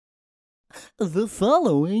The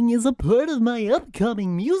following is a part of my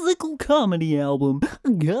upcoming musical comedy album.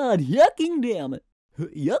 God yucking damn it.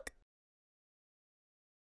 Yuck.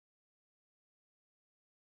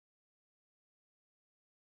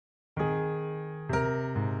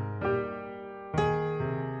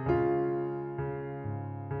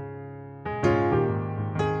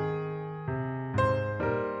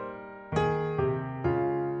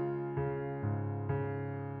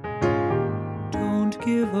 Don't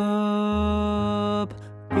give up,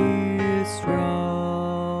 be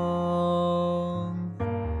strong.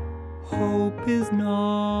 Hope is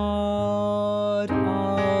not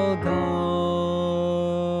all gone.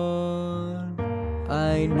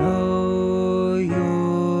 I know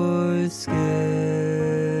you're scared,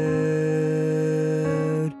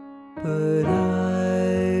 but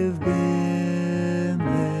I've been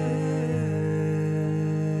there.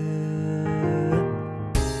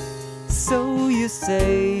 So you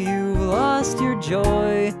say you've lost your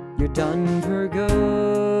joy, you're done for good.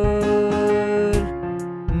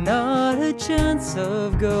 Not a chance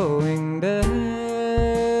of going back.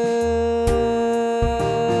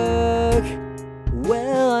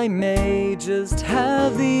 Well, I may just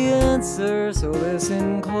have the answer, so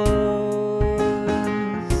listen close,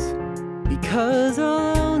 because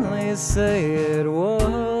I'll only say it once.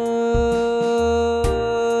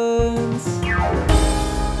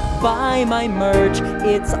 Buy my merch,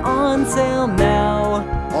 it's on sale now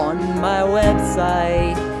on my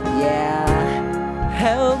website, yeah.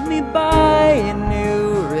 Help me buy a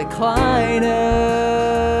new recliner.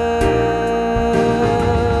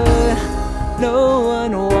 No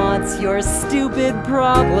one wants your stupid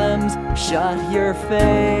problems. Shut your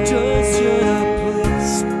face. Just shut up,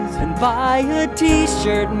 please. And buy a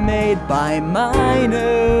t-shirt made by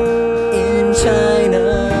miners in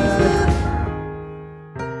China.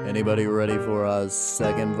 Anybody ready for a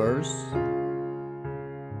second verse?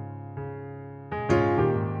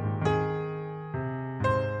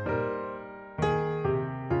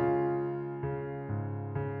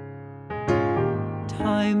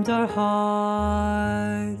 Times are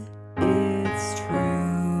hard, it's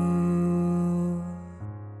true.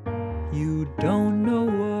 You don't know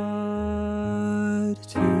what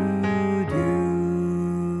to do,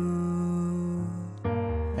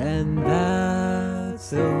 and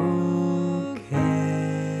that's okay.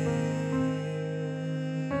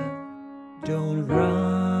 Don't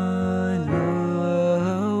run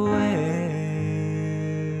away.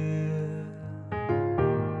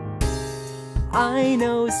 I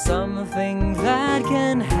know something that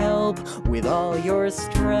can help with all your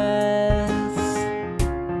stress.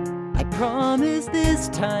 I promise this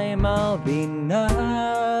time I'll be nice.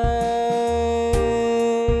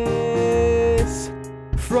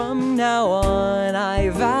 From now on, I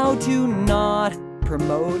vow to not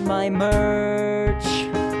promote my merch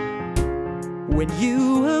when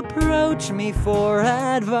you approach me for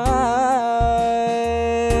advice.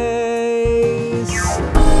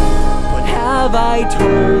 But have I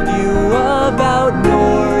told you about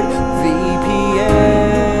NordVPN?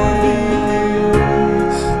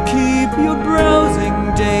 Keep your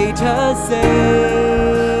browsing data safe.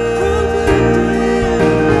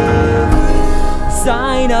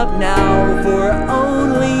 Sign up now for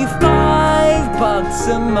only $5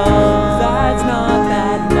 a month. That's not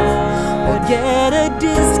that much. Or get a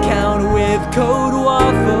discount with code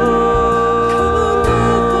WAFFLES.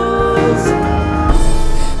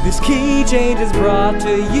 This key change is brought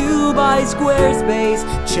to you by Squarespace.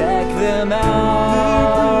 Check them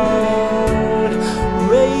out.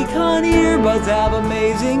 Raycon earbuds have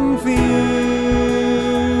amazing feel.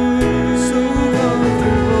 So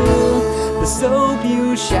comfortable. The soap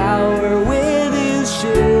you shower with is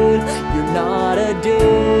shit. You're not a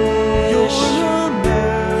dish. You're a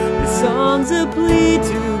man. The song's a plea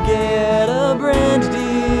to get a brand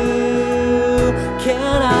deal.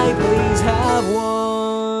 Can I